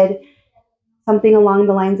said something along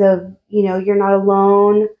the lines of, you're not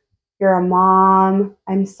alone. You're a mom.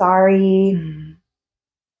 I'm sorry. Mm.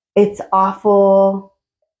 It's awful.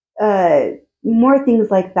 More things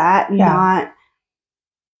like that. Yeah. Not,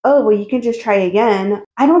 oh, well, you can just try again.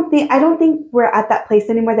 I don't think we're at that place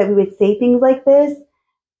anymore that we would say things like this,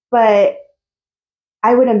 but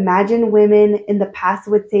I would imagine women in the past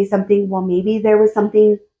would say something, well, maybe there was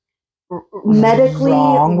something medically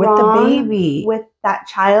wrong with the baby, with that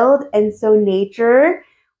child. And so nature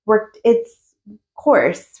worked its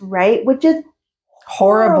course, right? Which is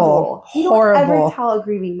horrible. You don't ever tell a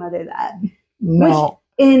grieving mother that. No.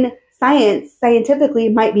 Which in scientifically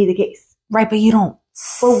might be the case. Right, but you don't.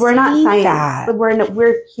 Well, we're not science. But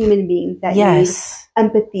we're human beings that need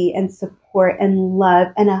empathy and support and love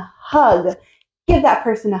and a hug. Give that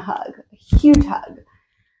person a hug, a huge hug.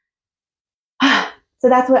 So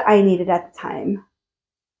that's what I needed at the time.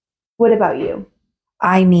 What about you?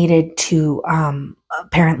 I needed to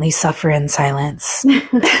apparently suffer in silence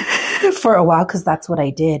for a while because that's what I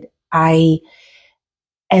did. I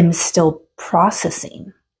am still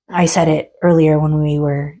processing. I said it earlier when we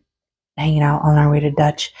were hanging out on our way to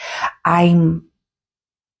Dutch. I'm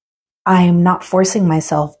not forcing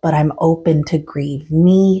myself, but I'm open to grieve.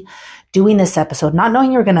 Me doing this episode, not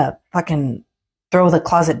knowing you're going to fucking throw the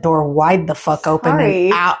closet door wide the fuck open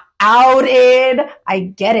and outed. I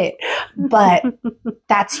get it. But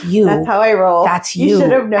that's you. That's how I roll. That's you. You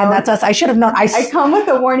should have known. And that's us. I should have known. I come with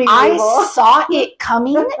a warning label. I saw it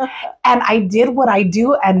coming and I did what I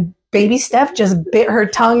do, and baby Steph just bit her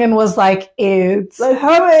tongue and was like, it's coming.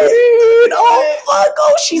 Oh, fuck.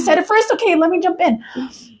 Oh, she said it first. Okay, let me jump in.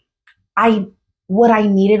 What I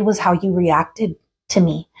needed was how you reacted to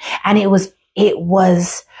me. And it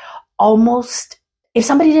was almost, if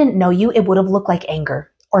somebody didn't know you, it would have looked like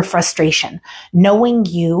anger or frustration. Knowing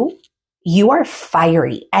you are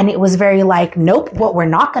fiery. And it was very like, nope, what we're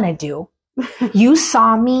not going to do. You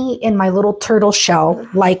saw me in my little turtle shell,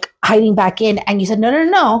 like hiding back in. And you said,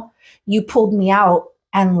 no. You pulled me out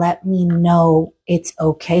and let me know it's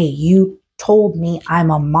okay. You told me I'm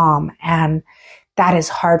a mom, and that is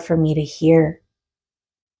hard for me to hear.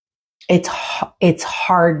 It's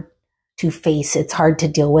hard to face. It's hard to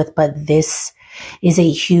deal with, but this is a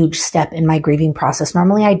huge step in my grieving process.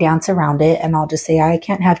 Normally I dance around it and I'll just say, I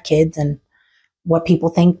can't have kids, and what people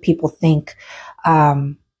think.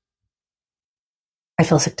 I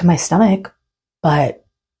feel sick to my stomach, but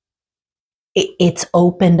it's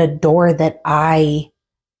opened a door that I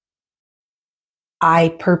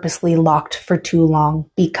purposely locked for too long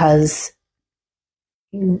because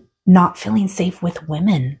not feeling safe with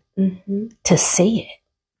women to say it.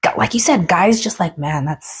 Like you said, guys just like, man,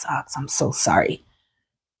 that sucks. I'm so sorry.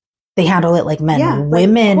 They handle it like men. Yeah,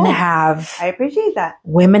 women have... I appreciate that.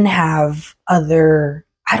 Women have other...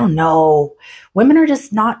 I don't know. Women are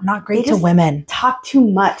just not great to women. Talk too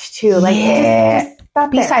much too. Like, just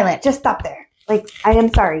stop there. Be silent. Just stop there. Like, I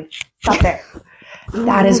am sorry. Stop there.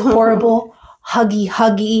 That is horrible.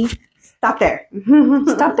 Huggy. Stop there.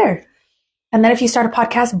 Stop there. And then if you start a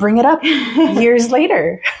podcast, bring it up years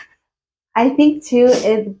later. I think too,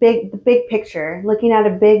 the big picture, looking at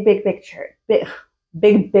a big picture.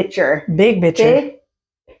 Big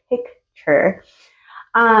picture.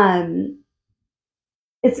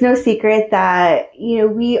 It's no secret that,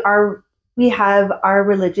 we have our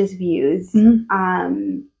religious views,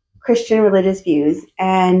 Christian religious views.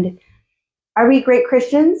 And are we great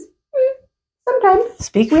Christians? Sometimes.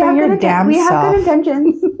 Speak for your damn self. We have good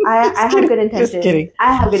intentions. I have good intentions. Just kidding.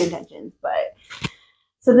 I have good intentions, but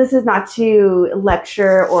so this is not to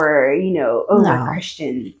lecture or, over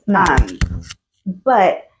Christians. No.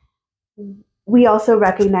 But we also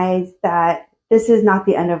recognize that this is not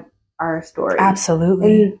the end of our story.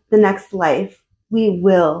 Absolutely. In the next life, we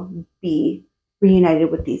will be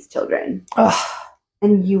reunited with these children. Ugh.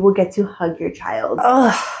 And you will get to hug your child.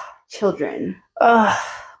 Ugh. Children. Ugh.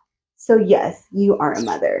 So yes, you are a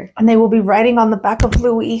mother. And they will be riding on the back of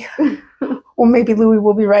Louis. Or maybe Louis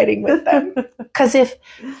will be riding with them. Because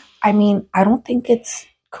I don't think it's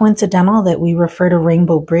coincidental that we refer to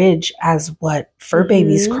Rainbow Bridge as what fur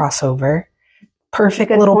babies cross over. Perfect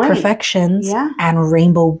little perfections and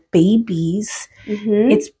rainbow babies.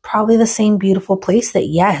 It's probably the same beautiful place that,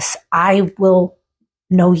 yes, I will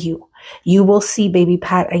know you. You will see baby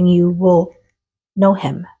Pat and you will know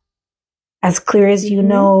him as clear as you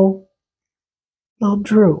know little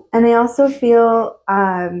Drew. And I also feel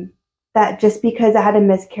that just because I had a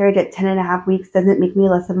miscarriage at 10 and a half weeks doesn't make me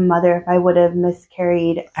less of a mother if I would have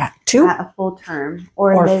miscarried at 2 at a full term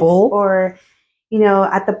at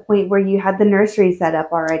the point where you had the nursery set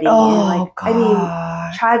up already. Oh,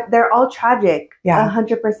 God. They're all tragic. Yeah.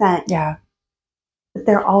 100%. Yeah. But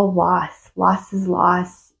they're all loss. Loss is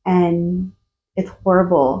loss. And it's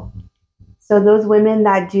horrible. So those women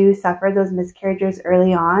that do suffer those miscarriages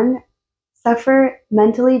early on suffer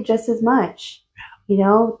mentally just as much.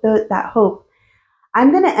 That hope.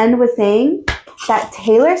 I'm going to end with saying that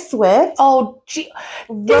Taylor Swift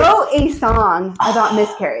wrote a song about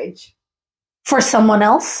miscarriage. For someone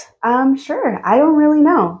else? Sure. I don't really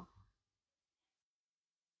know.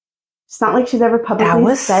 It's not like she's ever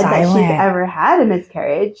publicly said that she's ever had a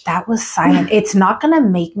miscarriage. That was silent. It's not going to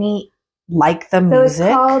make me like the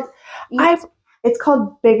music. It's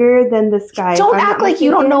called Bigger Than the Sky. Don't act like you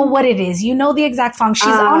don't know what it is. You know the exact song. She's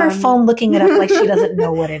on her phone looking it up like she doesn't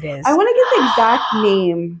know what it is. I want to get the exact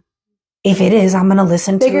name. If it is, I'm going to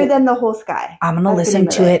listen to it. Bigger Than the Whole Sky. I'm going to listen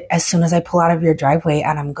to it as soon as I pull out of your driveway,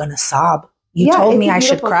 and I'm going to sob. You told me I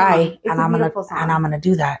should cry, and I'm going to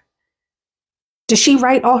do that. Does she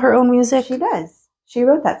write all her own music? She does. She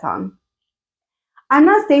wrote that song. I'm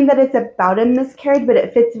not saying that it's about a miscarriage, but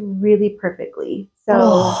it fits really perfectly.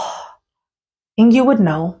 So, and you would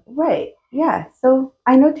know. Right. Yeah. So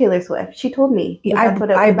I know Taylor Swift. She told me.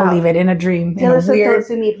 I believe it in a dream. Taylor Swift, don't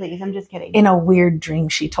sue me, please. I'm just kidding. In a weird dream,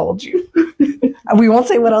 she told you. We won't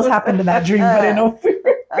say what else happened in that dream, but in a weird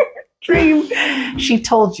dream, she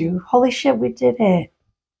told you. Holy shit, we did it.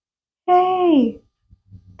 Hey.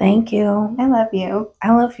 Thank you. I love you.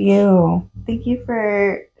 I love you. Thank you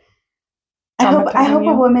for... I hope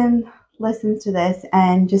a woman listens to this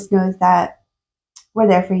and just knows that we're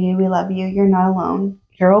there for you. We love you. You're not alone.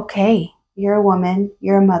 You're okay. You're a woman.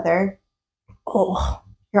 You're a mother. Oh.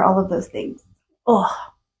 You're all of those things. Oh.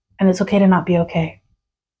 And it's okay to not be okay.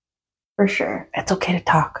 For sure. It's okay to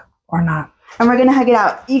talk or not. And we're going to hug it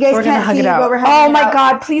out. You guys can't see what we're hugging. Oh my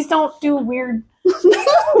God. Please don't do weird.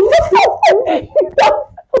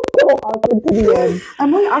 So awkward to the end.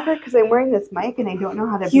 I'm really awkward because I'm wearing this mic and I don't know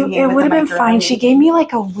how to behave. It would have been fine. She gave me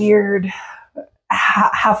like a weird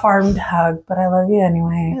half-armed hug, but I love you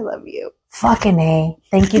anyway. I love you. Fucking A.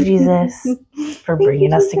 Thank you, Jesus, for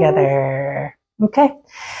bringing us together. Okay.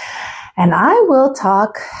 And I will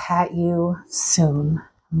talk at you soon.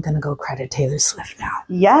 I'm going to go credit Taylor Swift now.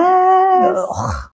 Yes. Ugh.